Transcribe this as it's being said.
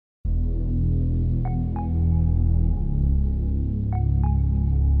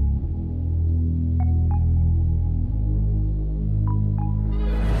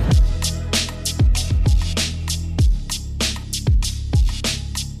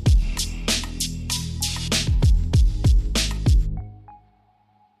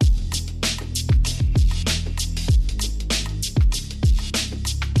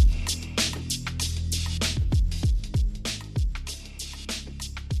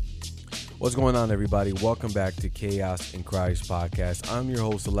What's going on, everybody? Welcome back to Chaos in Christ podcast. I'm your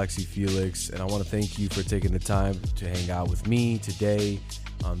host, Alexi Felix, and I want to thank you for taking the time to hang out with me today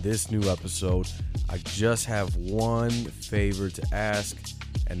on this new episode. I just have one favor to ask,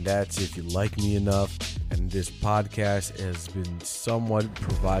 and that's if you like me enough and this podcast has been somewhat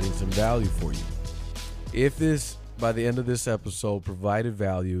providing some value for you. If this, by the end of this episode, provided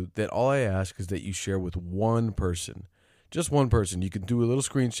value, then all I ask is that you share with one person. Just one person. You can do a little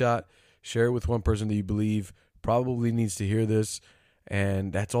screenshot, share it with one person that you believe probably needs to hear this,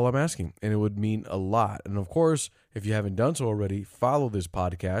 and that's all I'm asking, and it would mean a lot. And of course, if you haven't done so already, follow this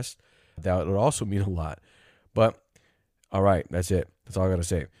podcast. That would also mean a lot. But, all right, that's it. That's all I got to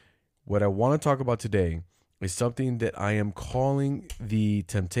say. What I want to talk about today is something that I am calling the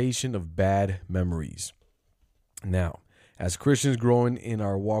temptation of bad memories. Now, as Christians growing in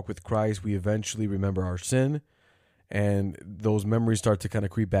our walk with Christ, we eventually remember our sin, and those memories start to kind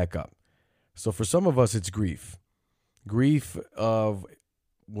of creep back up. So for some of us, it's grief. Grief of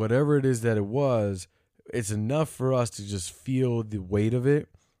whatever it is that it was, it's enough for us to just feel the weight of it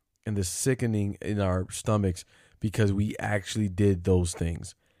and the sickening in our stomachs because we actually did those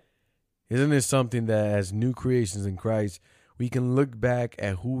things. Isn't it something that as new creations in Christ, we can look back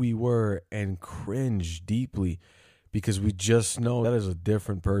at who we were and cringe deeply because we just know that is a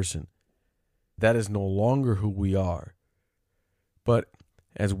different person. That is no longer who we are. But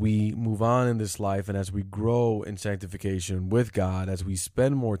as we move on in this life and as we grow in sanctification with God, as we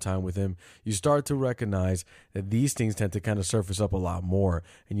spend more time with Him, you start to recognize that these things tend to kind of surface up a lot more.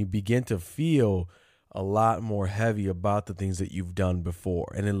 And you begin to feel a lot more heavy about the things that you've done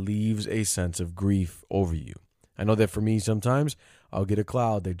before. And it leaves a sense of grief over you. I know that for me, sometimes I'll get a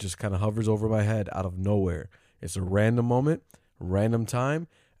cloud that just kind of hovers over my head out of nowhere. It's a random moment, random time,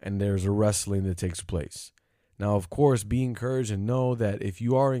 and there's a wrestling that takes place. Now, of course, be encouraged and know that if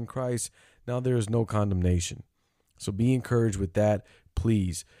you are in Christ, now there is no condemnation. So be encouraged with that,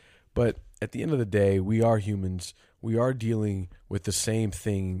 please. But at the end of the day, we are humans. We are dealing with the same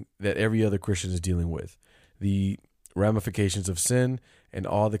thing that every other Christian is dealing with, the ramifications of sin and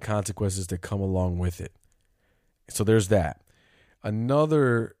all the consequences that come along with it. So there's that.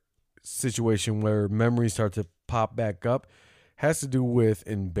 Another situation where memories start to pop back up has to do with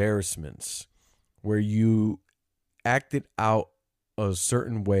embarrassments, where you acted out a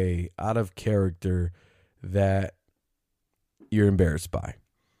certain way, out of character, that you're embarrassed by.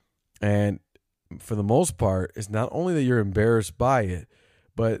 And for the most part, it's not only that you're embarrassed by it,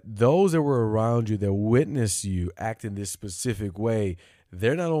 but those that were around you that witnessed you act in this specific way,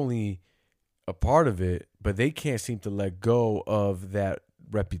 they're not only a part of it, but they can't seem to let go of that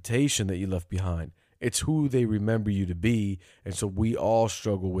reputation that you left behind. It's who they remember you to be, and so we all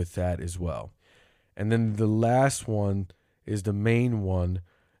struggle with that as well. And then the last one is the main one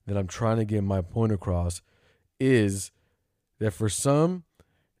that I'm trying to get my point across, is that for some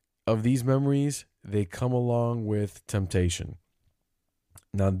of these memories, they come along with temptation.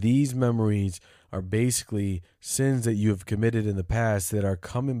 Now, these memories are basically sins that you have committed in the past that are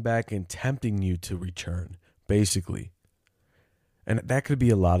coming back and tempting you to return, basically. And that could be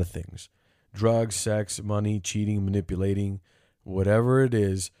a lot of things. Drugs, sex, money, cheating, manipulating, whatever it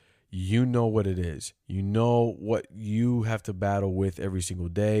is, you know what it is. You know what you have to battle with every single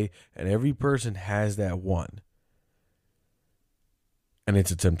day, and every person has that one. And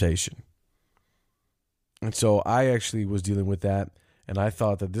it's a temptation. And so I actually was dealing with that, and I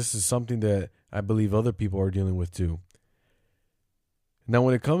thought that this is something that I believe other people are dealing with too. Now,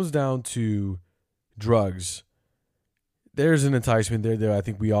 when it comes down to drugs, there's an enticement there that I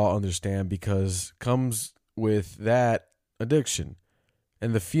think we all understand, because comes with that addiction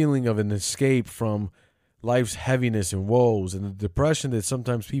and the feeling of an escape from life's heaviness and woes and the depression that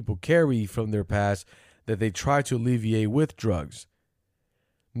sometimes people carry from their past that they try to alleviate with drugs.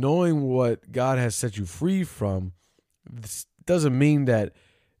 Knowing what God has set you free from, this doesn't mean that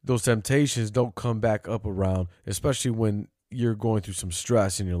those temptations don't come back up around, especially when you're going through some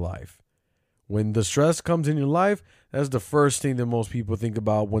stress in your life. When the stress comes in your life, that's the first thing that most people think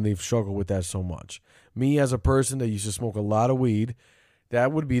about when they've struggled with that so much. Me, as a person that used to smoke a lot of weed,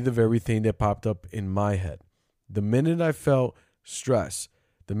 that would be the very thing that popped up in my head. The minute I felt stress,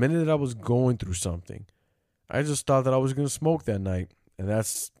 the minute that I was going through something, I just thought that I was going to smoke that night, and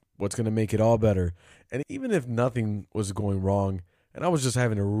that's what's going to make it all better. And even if nothing was going wrong, and I was just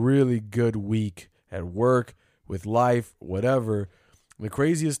having a really good week at work, with life, whatever, the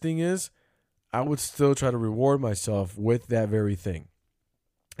craziest thing is, I would still try to reward myself with that very thing.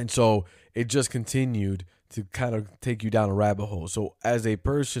 And so it just continued to kind of take you down a rabbit hole. So as a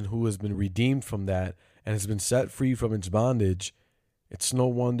person who has been redeemed from that and has been set free from its bondage, It's no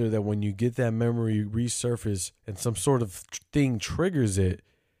wonder that when you get that memory resurface and some sort of thing triggers it,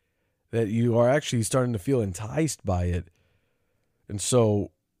 that you are actually starting to feel enticed by it. And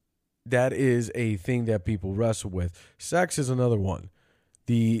so that is a thing that people wrestle with. Sex is another one.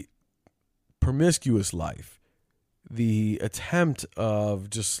 The promiscuous life, the attempt of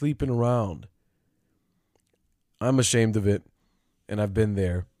just sleeping around. I'm ashamed of it, and I've been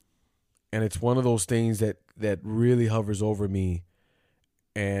there. And it's one of those things that really hovers over me.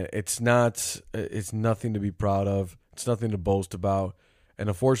 And it's nothing to be proud of. It's nothing to boast about. And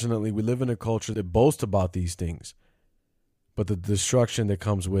unfortunately, we live in a culture that boasts about these things. But the destruction that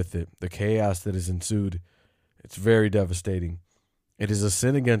comes with it, the chaos that is ensued, it's very devastating. It is a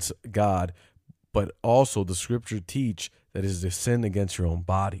sin against God, but also the scripture teach that it is a sin against your own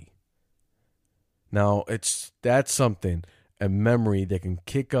body. Now, that's something, a memory that can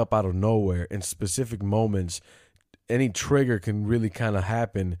kick up out of nowhere in specific moments. Any trigger can really kind of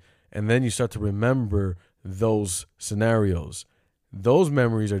happen, and then you start to remember those scenarios. Those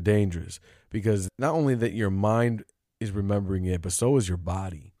memories are dangerous because not only that your mind is remembering it, but so is your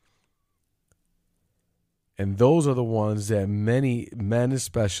body. And those are the ones that many men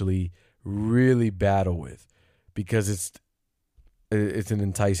especially really battle with because it's an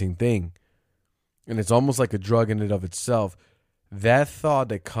enticing thing. And it's almost like a drug in and of itself. That thought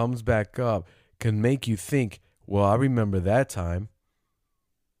that comes back up can make you think, well, I remember that time.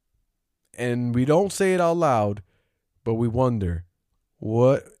 And we don't say it out loud, but we wonder,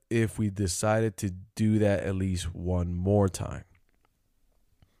 what if we decided to do that at least one more time?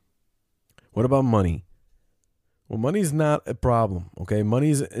 What about money? Well, money's not a problem, okay?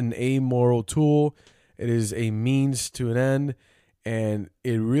 Money's an amoral tool. It is a means to an end, and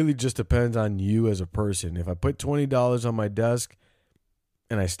it really just depends on you as a person. If I put $20 on my desk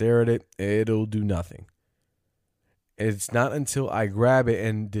and I stare at it, it'll do nothing. It's not until I grab it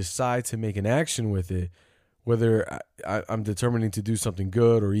and decide to make an action with it, whether I'm determining to do something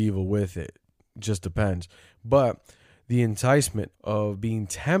good or evil with it. It just depends. But the enticement of being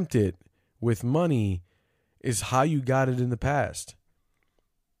tempted with money is how you got it in the past.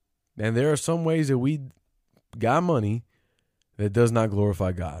 And there are some ways that we got money that does not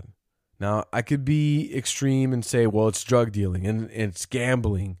glorify God. Now, I could be extreme and say, well, it's drug dealing and it's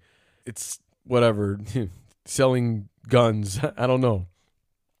gambling. It's whatever, selling guns. I don't know.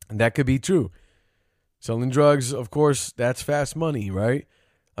 And that could be true. Selling drugs, of course, that's fast money, right?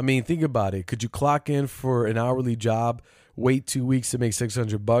 I mean, think about it. Could you clock in for an hourly job, wait 2 weeks to make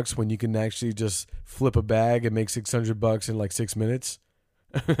 $600 when you can actually just flip a bag and make $600 in like 6 minutes?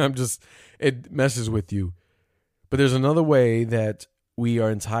 It messes with you. But there's another way that we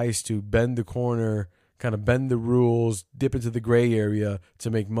are enticed to bend the corner, kind of bend the rules, dip into the gray area to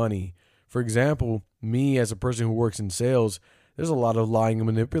make money. For example, me as a person who works in sales, there's a lot of lying and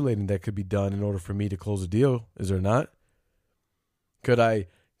manipulating that could be done in order for me to close a deal, is there not? Could I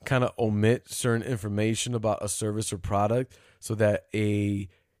kind of omit certain information about a service or product so that a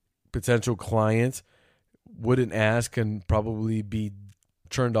potential client wouldn't ask and probably be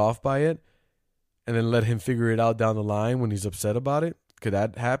turned off by it, and then let him figure it out down the line when he's upset about it? Could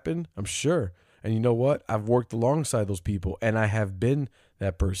that happen? I'm sure. And you know what? I've worked alongside those people, and I have been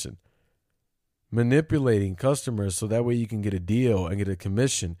that person. Manipulating customers so that way you can get a deal and get a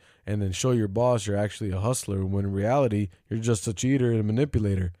commission and then show your boss you're actually a hustler when in reality you're just a cheater and a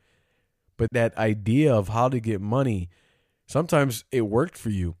manipulator. But that idea of how to get money, sometimes it worked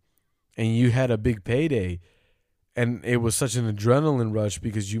for you and you had a big payday and it was such an adrenaline rush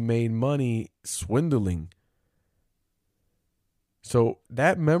because you made money swindling. So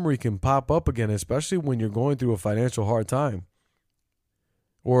that memory can pop up again, especially when you're going through a financial hard time.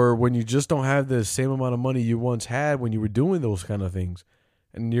 Or when you just don't have the same amount of money you once had when you were doing those kind of things.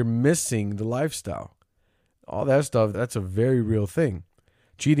 And you're missing the lifestyle. All that stuff, that's a very real thing.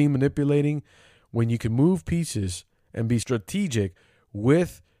 Cheating, manipulating, when you can move pieces and be strategic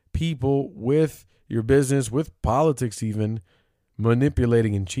with people, with your business, with politics even,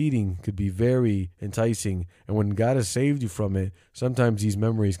 manipulating and cheating could be very enticing. And when God has saved you from it, sometimes these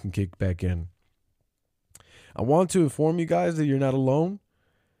memories can kick back in. I want to inform you guys that you're not alone.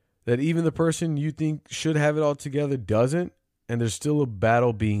 That even the person you think should have it all together doesn't, and there's still a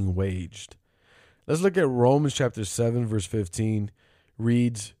battle being waged. Let's look at Romans chapter 7, verse 15.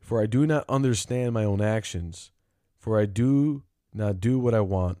 Reads, "For I do not understand my own actions, for I do not do what I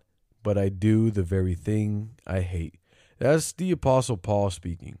want, but I do the very thing I hate." That's the Apostle Paul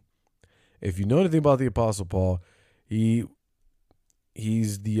speaking. If you know anything about the Apostle Paul, he's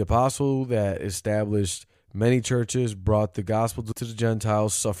the apostle that established many churches, brought the gospel to the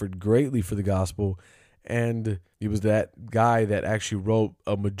Gentiles, suffered greatly for the gospel, And he was that guy that actually wrote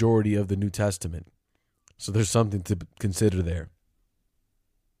a majority of the New Testament. So there's something to consider there.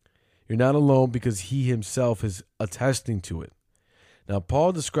 You're not alone because he himself is attesting to it. Now,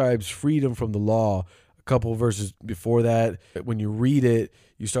 Paul describes freedom from the law a couple of verses before that. When you read it,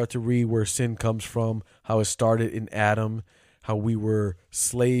 you start to read where sin comes from, how it started in Adam, how we were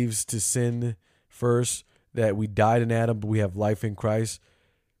slaves to sin first, that we died in Adam, but we have life in Christ.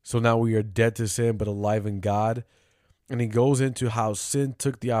 So now we are dead to sin, but alive in God. And he goes into how sin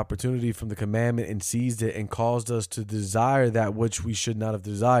took the opportunity from the commandment and seized it and caused us to desire that which we should not have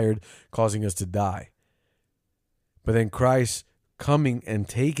desired, causing us to die. But then Christ coming and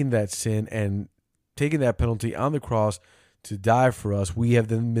taking that sin and taking that penalty on the cross to die for us, we have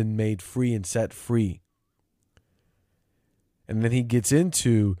then been made free and set free. And then he gets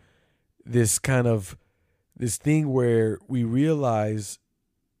into this thing where we realize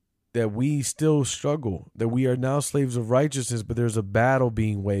that we still struggle, that we are now slaves of righteousness, but there's a battle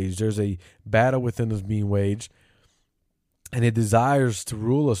being waged. There's a battle within us being waged, and it desires to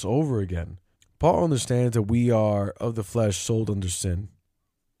rule us over again. Paul understands that we are of the flesh sold under sin.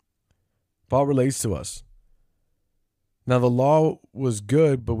 Paul relates to us. Now, the law was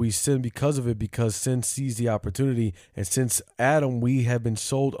good, but we sinned because of it, because sin seized the opportunity. And since Adam, we have been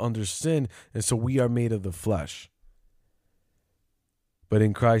sold under sin, and so we are made of the flesh. But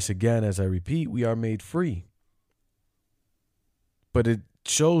in Christ, again, as I repeat, we are made free. But it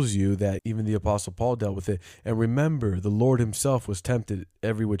shows you that even the Apostle Paul dealt with it. And remember, the Lord himself was tempted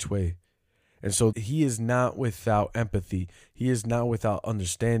every which way. And so he is not without empathy. He is not without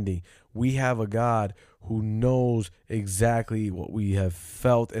understanding. We have a God who knows exactly what we have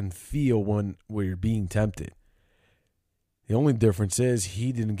felt and feel when we're being tempted. The only difference is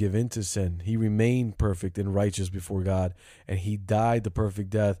he didn't give in to sin. He remained perfect and righteous before God, and he died the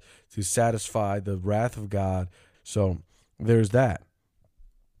perfect death to satisfy the wrath of God. So there's that.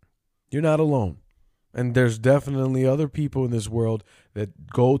 You're not alone. And there's definitely other people in this world that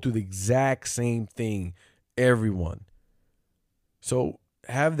go through the exact same thing. Everyone. So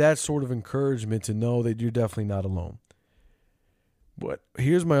have that sort of encouragement to know that you're definitely not alone. But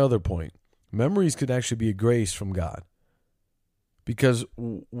here's my other point. Memories could actually be a grace from God. Because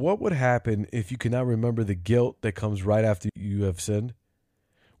what would happen if you could not remember the guilt that comes right after you have sinned?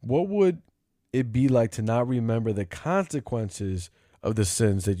 What would it be like to not remember the consequences of the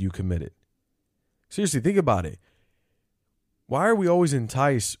sins that you committed? Seriously, think about it. Why are we always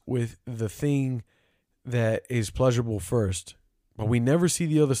enticed with the thing that is pleasurable first, but we never see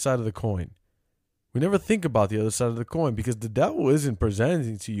the other side of the coin? We never think about the other side of the coin because the devil isn't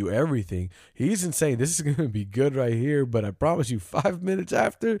presenting to you everything. He isn't saying this is going to be good right here, but I promise you 5 minutes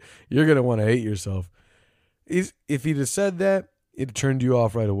after, you're going to want to hate yourself. If he'd have said that, it turned you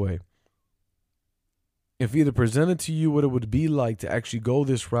off right away. If he'd have presented to you what it would be like to actually go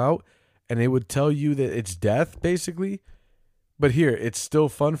this route, and it would tell you that it's death, basically, but here, it's still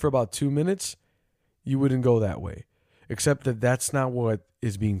fun for about 2 minutes, you wouldn't go that way. Except that that's not what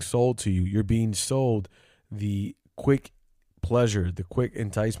is being sold to you. You're being sold the quick pleasure, the quick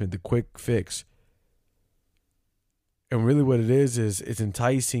enticement, the quick fix. And really what it is it's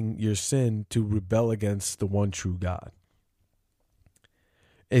enticing your sin to rebel against the one true God.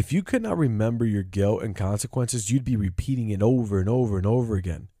 If you could not remember your guilt and consequences, you'd be repeating it over and over and over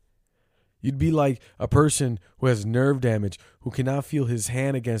again. You'd be like a person who has nerve damage, who cannot feel his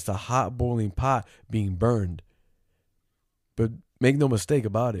hand against a hot boiling pot being burned. But make no mistake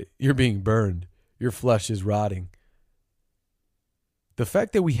about it, you're being burned. Your flesh is rotting. The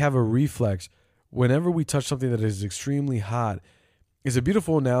fact that we have a reflex whenever we touch something that is extremely hot is a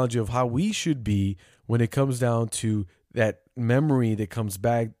beautiful analogy of how we should be when it comes down to that memory that comes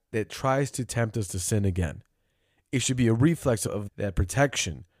back that tries to tempt us to sin again. It should be a reflex of that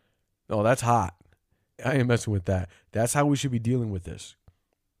protection. Oh, that's hot. I ain't messing with that. That's how we should be dealing with this.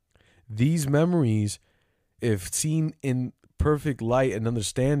 These memories, if seen in perfect light and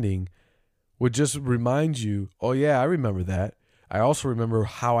understanding, would just remind you, oh yeah, I remember that. I also remember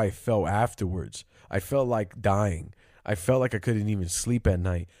how I felt afterwards. I felt like dying. I felt like I couldn't even sleep at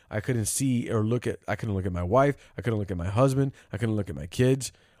night. I couldn't I couldn't look at my wife. I couldn't look at my husband. I couldn't look at my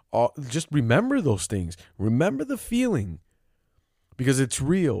kids. Just remember those things. Remember the feeling. Because it's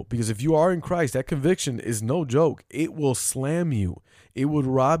real. Because if you are in Christ, that conviction is no joke. It will slam you. It would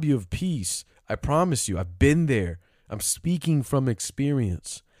rob you of peace. I promise you. I've been there. I'm speaking from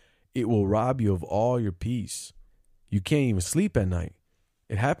experience. It will rob you of all your peace. You can't even sleep at night.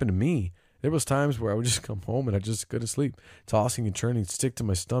 It happened to me. There was times where I would just come home and I just couldn't sleep, tossing and turning, sick to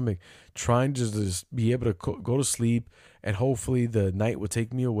my stomach, trying to just be able to go to sleep, and hopefully the night would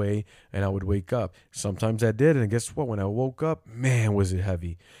take me away and I would wake up. Sometimes I did, and guess what? When I woke up, man, was it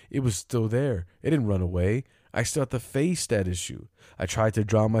heavy. It was still there. It didn't run away. I still had to face that issue. I tried to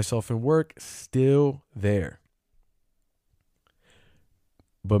drown myself in work, still there.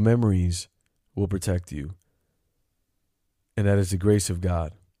 But memories will protect you. And that is the grace of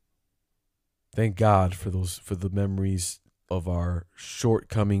God. Thank God for the memories of our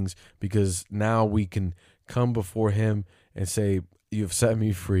shortcomings, because now we can come before him and say, you have set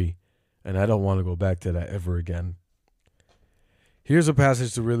me free, and I don't want to go back to that ever again. Here's a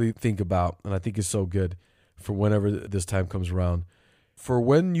passage to really think about, and I think it's so good for whenever this time comes around. For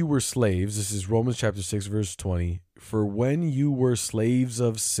when you were slaves, this is Romans chapter 6, verse 20. For when you were slaves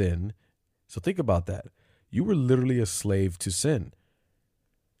of sin, so think about that. You were literally a slave to sin.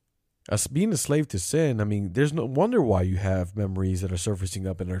 As being a slave to sin, I mean, there's no wonder why you have memories that are surfacing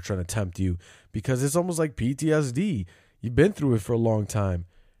up and are trying to tempt you, because it's almost like PTSD. You've been through it for a long time.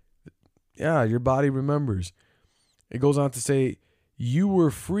 Yeah, your body remembers. It goes on to say, you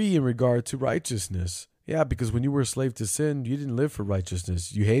were free in regard to righteousness. Yeah, because when you were a slave to sin, you didn't live for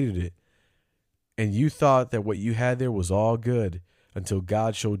righteousness. You hated it. And you thought that what you had there was all good, until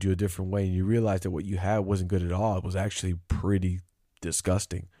God showed you a different way and you realized that what you had wasn't good at all. It was actually pretty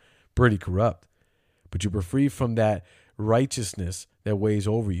disgusting, pretty corrupt. But you were free from that righteousness that weighs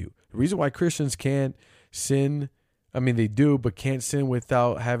over you. The reason why Christians can't sin, I mean, they do, but can't sin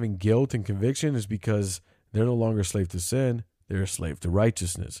without having guilt and conviction, is because they're no longer a slave to sin. They're a slave to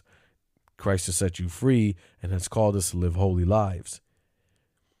righteousness. Christ has set you free and has called us to live holy lives.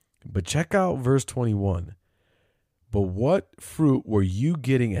 But check out verse 21. But what fruit were you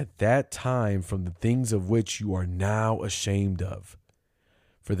getting at that time from the things of which you are now ashamed of?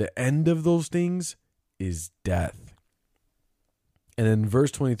 For the end of those things is death. And in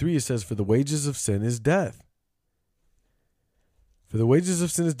verse 23, it says, for the wages of sin is death. For the wages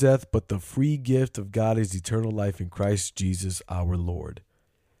of sin is death, but the free gift of God is eternal life in Christ Jesus our Lord.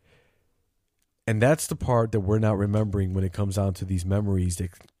 And that's the part that we're not remembering when it comes down to these memories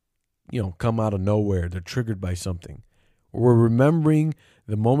that, come out of nowhere. They're triggered by something. We're remembering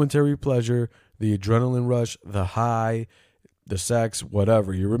the momentary pleasure, the adrenaline rush, the high, the sex,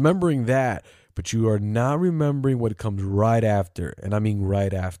 whatever. You're remembering that, but you are not remembering what comes right after. And I mean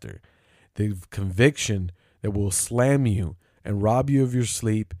right after. The conviction that will slam you and rob you of your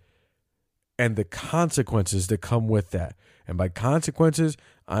sleep, and the consequences that come with that. And by consequences,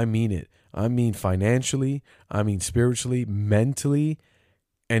 I mean it. I mean financially, I mean spiritually, mentally,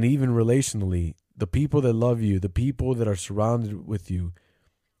 and even relationally. The people that love you, the people that are surrounded with you,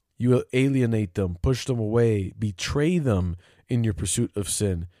 you will alienate them, push them away, betray them in your pursuit of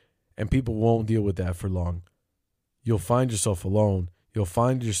sin. And people won't deal with that for long. You'll find yourself alone. You'll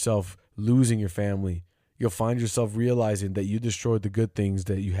find yourself losing your family. You'll find yourself realizing that you destroyed the good things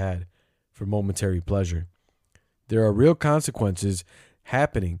that you had for momentary pleasure. There are real consequences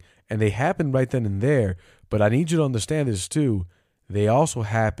happening, and they happen right then and there. But I need you to understand this too. They also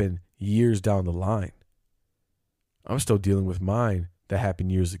happen years down the line. I'm still dealing with mine that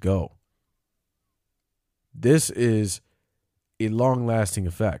happened years ago. This is a long-lasting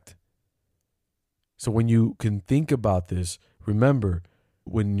effect. So when you can think about this, remember,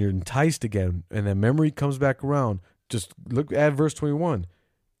 when you're enticed again and that memory comes back around, just look at verse 21.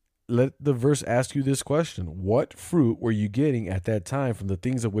 Let the verse ask you this question. What fruit were you getting at that time from the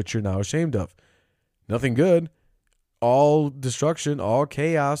things of which you're now ashamed of? Nothing good. All destruction, all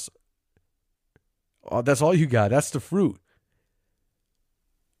chaos. That's all you got. That's the fruit.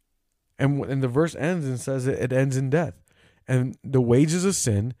 And the verse ends and says it ends in death. And the wages of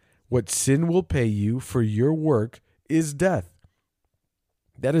sin, what sin will pay you for your work, is death.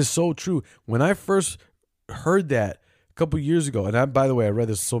 That is so true. When I first heard that a couple years ago, and by the way, I read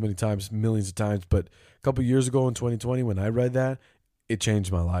this so many times, millions of times, but a couple years ago in 2020, when I read that, it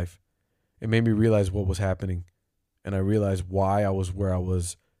changed my life. It made me realize what was happening. And I realized why I was where I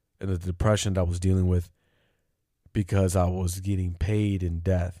was and the depression that I was dealing with, because I was getting paid in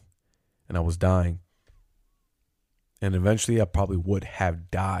death and I was dying. And eventually I probably would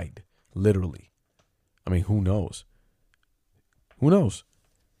have died, literally. I mean, who knows? Who knows?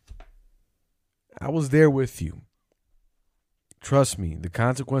 I was there with you. Trust me, the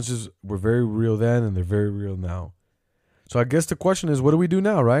consequences were very real then and they're very real now. So I guess the question is, what do we do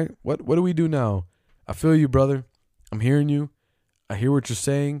now, right? What do we do now? I feel you, brother. I'm hearing you. I hear what you're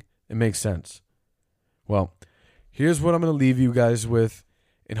saying. It makes sense. Well, here's what I'm going to leave you guys with,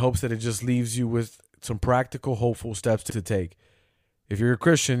 in hopes that it just leaves you with some practical, hopeful steps to take. If you're a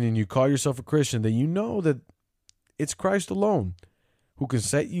Christian and you call yourself a Christian, then you know that it's Christ alone who can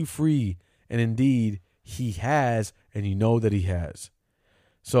set you free. And indeed, he has, and you know that he has.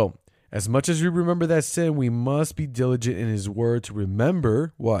 So, as much as we remember that sin, we must be diligent in his word to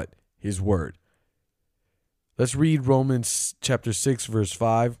remember what? His word. Let's read Romans chapter 6, verse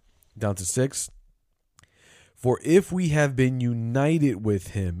 5 down to 6. For if we have been united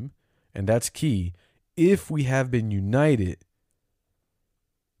with him, and that's key, if we have been united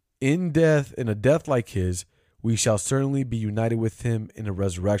in death, in a death like his, we shall certainly be united with him in a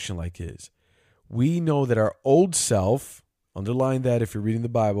resurrection like his. We know that our old self, underline that if you're reading the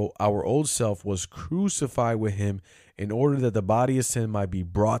Bible, our old self was crucified with him in order that the body of sin might be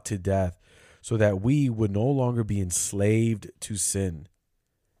brought to death, so that we would no longer be enslaved to sin.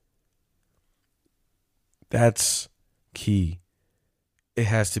 That's key. It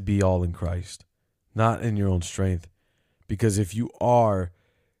has to be all in Christ, not in your own strength. Because if you are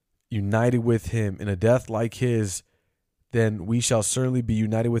united with him in a death like his, then we shall certainly be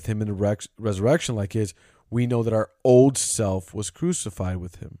united with him in a resurrection like his. We know that our old self was crucified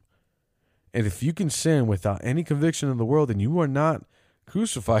with him. And if you can sin without any conviction in the world and you are not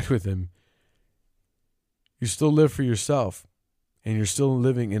crucified with him, you still live for yourself and you're still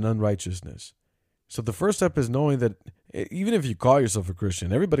living in unrighteousness. So the first step is knowing that even if you call yourself a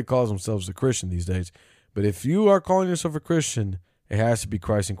Christian, everybody calls themselves a Christian these days, but if you are calling yourself a Christian, it has to be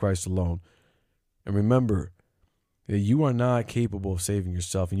Christ and Christ alone. And remember that you are not capable of saving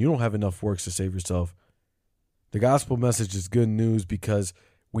yourself and you don't have enough works to save yourself. The gospel message is good news because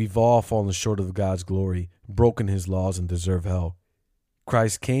we've all fallen short of God's glory, broken his laws, and deserve hell.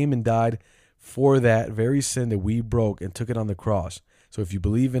 Christ came and died for that very sin that we broke and took it on the cross. So if you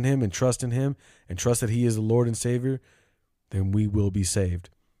believe in him and trust in him and trust that he is the Lord and Savior, then we will be saved.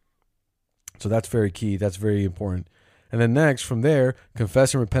 So that's very key. That's very important. And then next, from there,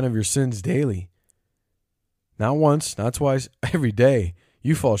 confess and repent of your sins daily. Not once, not twice, every day.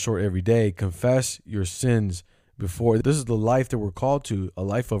 You fall short every day. Confess your sins before. This is the life that we're called to, a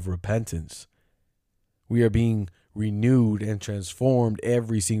life of repentance. We are being renewed and transformed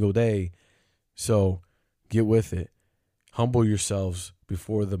every single day. So get with it. Humble yourselves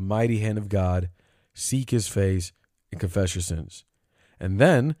before the mighty hand of God. Seek his face and confess your sins. And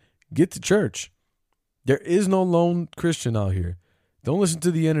then get to church. There is no lone Christian out here. Don't listen to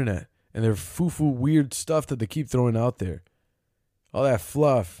the internet and their foo-foo weird stuff that they keep throwing out there. All that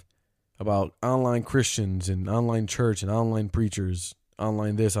fluff about online Christians and online church and online preachers,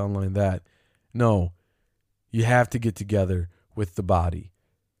 online this, online that. No, you have to get together with the body.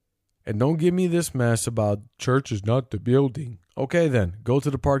 And don't give me this mess about church is not the building. Okay, then, go to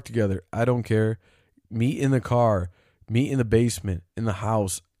the park together. I don't care. Meet in the car, meet in the basement, in the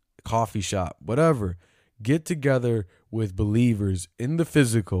house, coffee shop, whatever. Get together with believers in the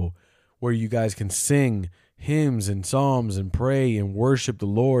physical where you guys can sing hymns and psalms and pray and worship the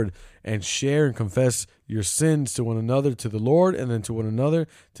Lord and share and confess your sins to one another, to the Lord, and then to one another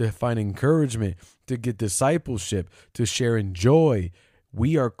to find encouragement, to get discipleship, to share in joy.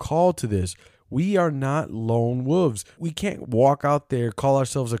 We are called to this. We are not lone wolves. We can't walk out there, call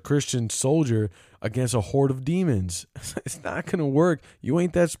ourselves a Christian soldier against a horde of demons. It's not going to work. You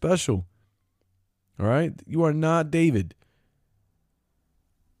ain't that special. All right? You are not David.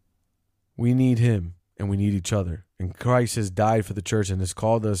 We need him and we need each other. And Christ has died for the church and has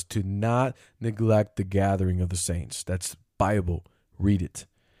called us to not neglect the gathering of the saints. That's Bible. Read it.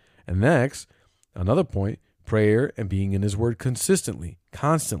 And next, another point, prayer and being in his word consistently,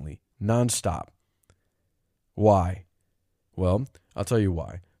 constantly, nonstop. Why? Well, I'll tell you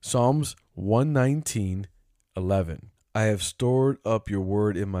why. Psalms 119:11. I have stored up your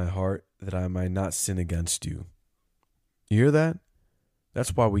word in my heart that I might not sin against you. You hear that?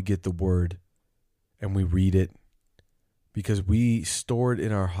 That's why we get the word and we read it, because we store it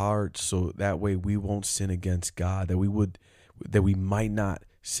in our hearts so that way we won't sin against God, that we might not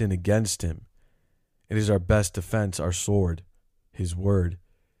sin against him. It is our best defense, our sword, his word.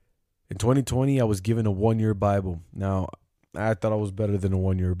 In 2020, I was given a 1-year Bible. Now, I thought I was better than a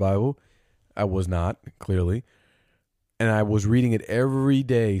 1-year Bible. I was not, clearly. And I was reading it every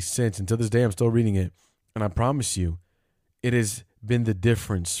day since. And to this day, I'm still reading it. And I promise you, it has been the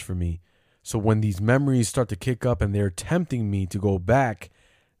difference for me. So when these memories start to kick up and they're tempting me to go back,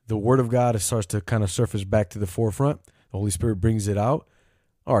 the Word of God starts to kind of surface back to the forefront. The Holy Spirit brings it out,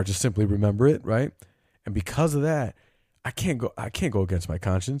 or just simply remember it, right? And because of that, I can't go against my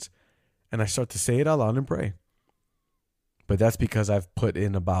conscience. And I start to say it out loud and pray. But that's because I've put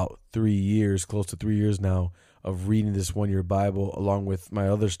in about 3 years, close to 3 years now, of reading this 1-year Bible along with my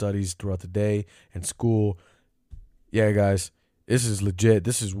other studies throughout the day and school. Yeah, guys, This is legit.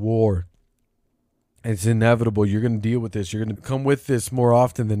 This is war. It's inevitable. You're going to deal with this. You're going to come with this more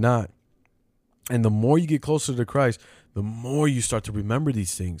often than not. And the more you get closer to Christ, the more you start to remember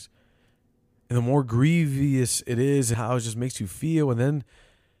these things. And the more grievous it is, how it just makes you feel. And then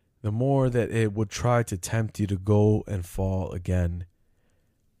the more that it would try to tempt you to go and fall again.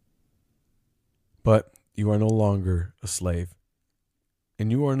 But you are no longer a slave. And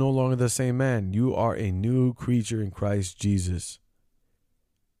you are no longer the same man. You are a new creature in Christ Jesus.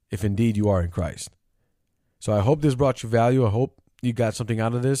 If indeed you are in Christ. So I hope this brought you value. I hope you got something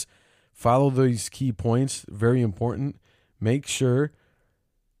out of this. Follow these key points. Very important. Make sure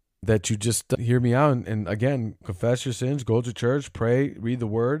that you just hear me out. And again, confess your sins. Go to church. Pray. Read the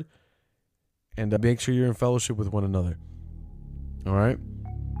word. And make sure you're in fellowship with one another. All right?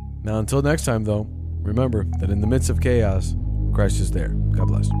 Now, until next time, though, remember that in the midst of chaos, Christ is there. God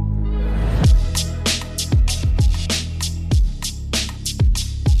bless.